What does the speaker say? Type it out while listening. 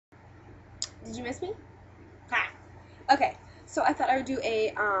Did you miss me? Hi. Okay, so I thought I would do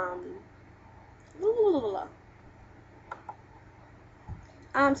a,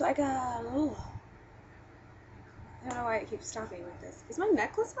 so I got, I don't know why it keeps stopping like this. Is my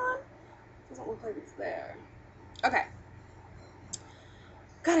necklace on? Doesn't look like it's there. Okay.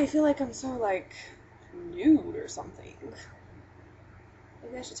 God, I feel like I'm so, like, nude or something.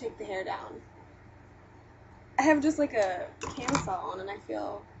 Maybe I should take the hair down. I have just, like, a camisole on, and I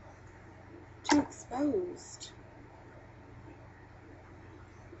feel too exposed.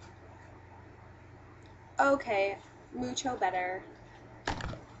 Okay, mucho better.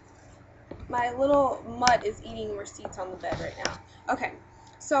 My little mutt is eating receipts on the bed right now. Okay,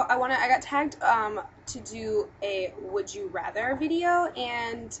 so I got tagged to do a would you rather video,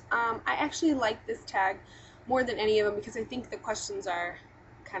 and I actually like this tag more than any of them because I think the questions are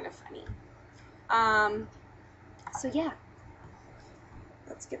kind of funny. So yeah,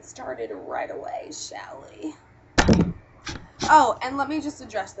 let's get started right away, shall we? Oh, and let me just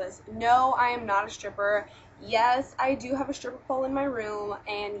address this. No, I am not a stripper. Yes, I do have a stripper pole in my room,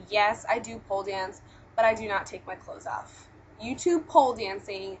 and yes, I do pole dance, but I do not take my clothes off. YouTube pole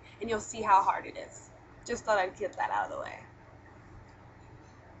dancing, and you'll see how hard it is. Just thought I'd get that out of the way.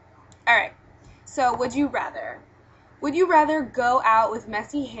 Alright, so would you rather? Would you rather go out with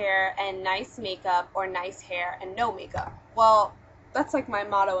messy hair and nice makeup, or nice hair and no makeup? Well, that's like my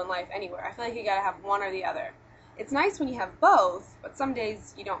motto in life anywhere. I feel like you gotta have one or the other. It's nice when you have both, but some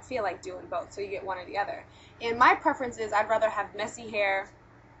days you don't feel like doing both, so you get one or the other. And my preference is I'd rather have messy hair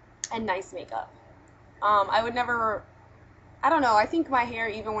and nice makeup. I would never, I don't know, I think my hair,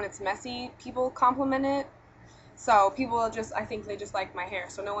 even when it's messy, people compliment it. So people just, I think they just like my hair.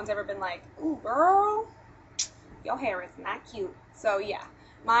 So no one's ever been like, ooh, girl, your hair is not cute. So yeah,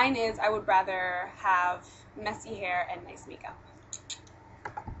 mine is I would rather have messy hair and nice makeup.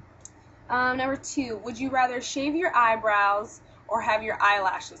 Number 2, would you rather shave your eyebrows or have your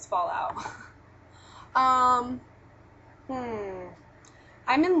eyelashes fall out? I'm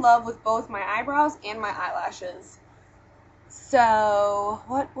in love with both my eyebrows and my eyelashes. So,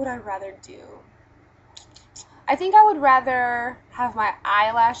 what would I rather do? I think I would rather have my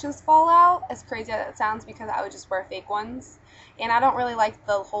eyelashes fall out, as crazy as that sounds, because I would just wear fake ones. And I don't really like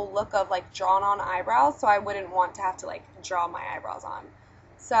the whole look of, like, drawn on eyebrows, so I wouldn't want to have to, like, draw my eyebrows on.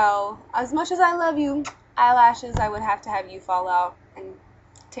 So, as much as I love you, eyelashes, I would have to have you fall out and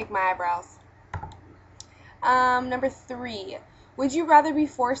take my eyebrows. Number 3, would you rather be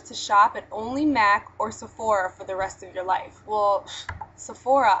forced to shop at only MAC or Sephora for the rest of your life? Well,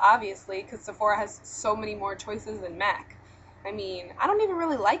 Sephora, obviously, because Sephora has so many more choices than MAC. I mean, I don't even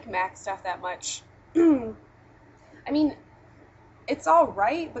really like MAC stuff that much. I mean, it's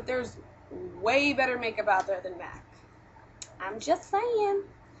alright, but there's way better makeup out there than MAC. I'm just saying.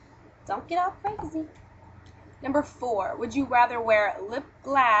 Don't get all crazy. Number 4, would you rather wear lip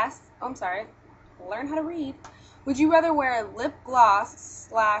gloss? Oh, I'm sorry. Learn how to read. Would you rather wear a lip gloss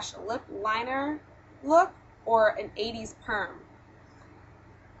 / lip liner look or an 80s perm?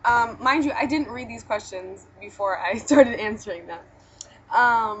 Mind you, I didn't read these questions before I started answering them.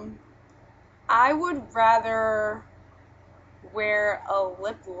 I would rather wear a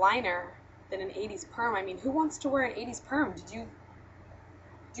lip liner than an 80s perm. I mean, who wants to wear an 80s perm?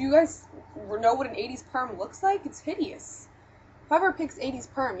 Do you guys know what an 80s perm looks like? It's hideous. Whoever picks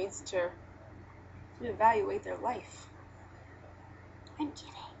 80s perm needs to evaluate their life. I'm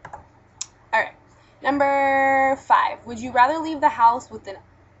kidding. Alright. Number 5. Would you rather leave the house with an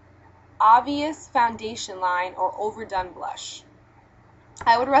obvious foundation line or overdone blush?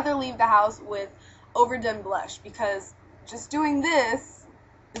 I would rather leave the house with overdone blush because just doing this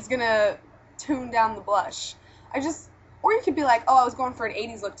is gonna tune down the blush. Or you could be like, oh, I was going for an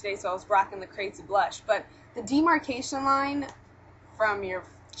 80s look today, so I was rocking the crazy blush. But the demarcation line from your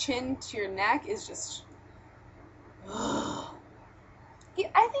chin to your neck is just... I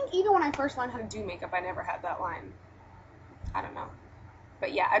think even when I first learned how to do makeup, I never had that line. I don't know.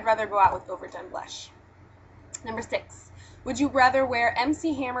 But yeah, I'd rather go out with overdone blush. Number 6. Would you rather wear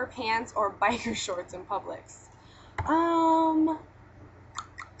MC Hammer pants or biker shorts in Publix?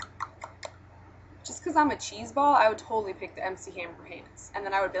 Just because I'm a cheese ball, I would totally pick the MC Hammer pants. And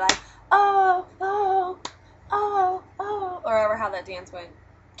then I would be like, oh, oh, oh, oh, or how that dance went.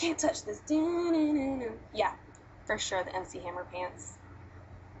 Can't touch this. Yeah, for sure, the MC Hammer pants.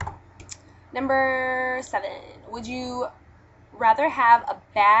 Number 7. Would you rather have a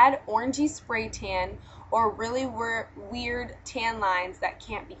bad orangey spray tan or really weird tan lines that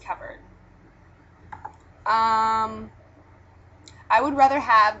can't be covered? I would rather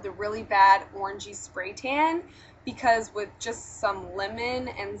have the really bad orangey spray tan because with just some lemon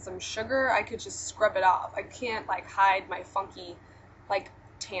and some sugar, I could just scrub it off. I can't, like, hide my funky, like,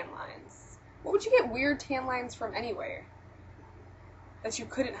 tan lines. What would you get weird tan lines from anywhere that you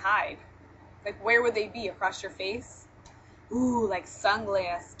couldn't hide? Like, where would they be? Across your face? Ooh, like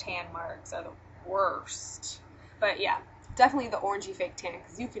sunglass tan marks are the worst. But yeah, definitely the orangey fake tan,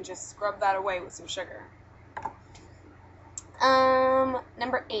 because you can just scrub that away with some sugar.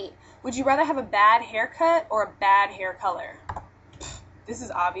 Number 8. Would you rather have a bad haircut or a bad hair color? This is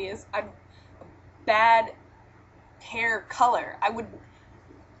obvious. Bad hair color.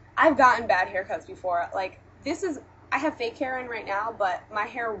 I've gotten bad haircuts before. Like, I have fake hair in right now, but my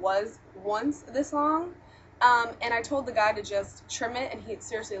hair was once this long. And I told the guy to just trim it, and he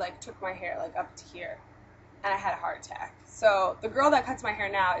seriously, like, took my hair, like, up to here. And I had a heart attack. So the girl that cuts my hair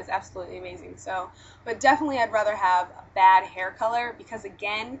now is absolutely amazing. So, but definitely I'd rather have a bad hair color, because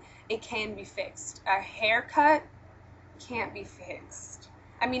again, it can be fixed. A haircut can't be fixed.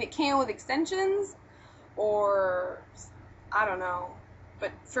 I mean, it can with extensions, or I don't know,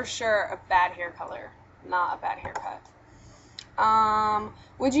 but for sure a bad hair color, not a bad haircut.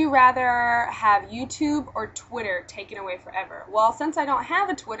 Would you rather have YouTube or Twitter taken away forever? Well, since I don't have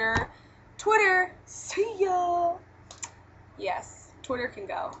a Twitter, see ya. Yes, Twitter can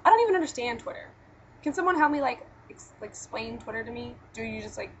go. I don't even understand Twitter. Can someone help me, like, explain Twitter to me? Do you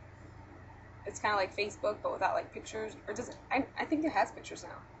just, like, it's kind of like Facebook, but without, like, pictures? Or does it, I think it has pictures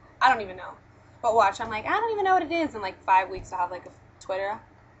now. I don't even know. But watch, I'm like, I don't even know what it is. In, like, 5 weeks, I'll have, like, a Twitter.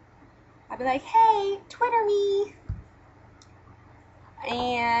 I'll be like, hey, Twitter me.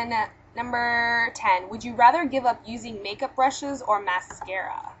 And number 10, would you rather give up using makeup brushes or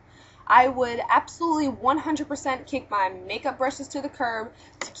mascara? I would absolutely 100% kick my makeup brushes to the curb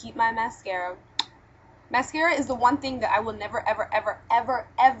to keep my mascara. Mascara is the one thing that I will never, ever, ever, ever,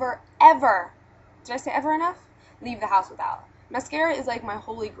 ever, ever, did I say ever enough? Leave the house without. Mascara is like my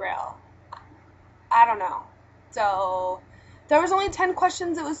holy grail. I don't know. So, there was only 10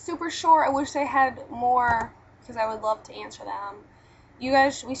 questions. It was super short. I wish I had more, because I would love to answer them. You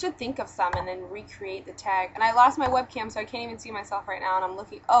guys, we should think of some and then recreate the tag. And I lost my webcam, so I can't even see myself right now, and I'm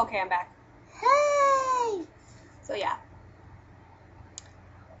looking. Oh, okay, I'm back. Hey! So, yeah.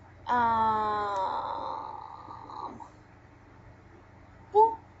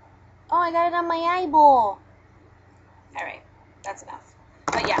 Oh, I got it on my eyeball. Alright, that's enough.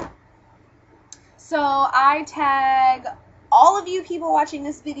 But, yeah. So, I tag all of you people watching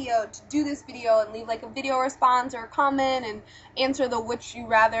this video to do this video and leave, like, a video response or a comment and answer the would you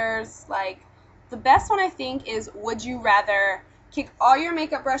rathers. Like, the best one I think is, would you rather kick all your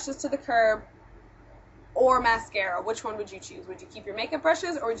makeup brushes to the curb or mascara? Which one would you choose? Would you keep your makeup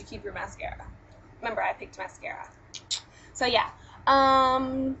brushes or would you keep your mascara? Remember, I picked mascara. So yeah,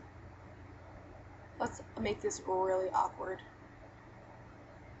 let's make this really awkward.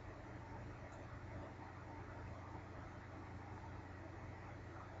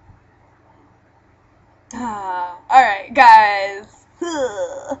 Alright, guys.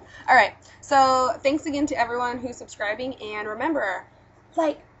 Alright, so thanks again to everyone who's subscribing, and remember,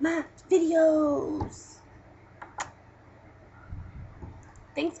 like my videos.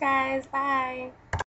 Thanks, guys. Bye.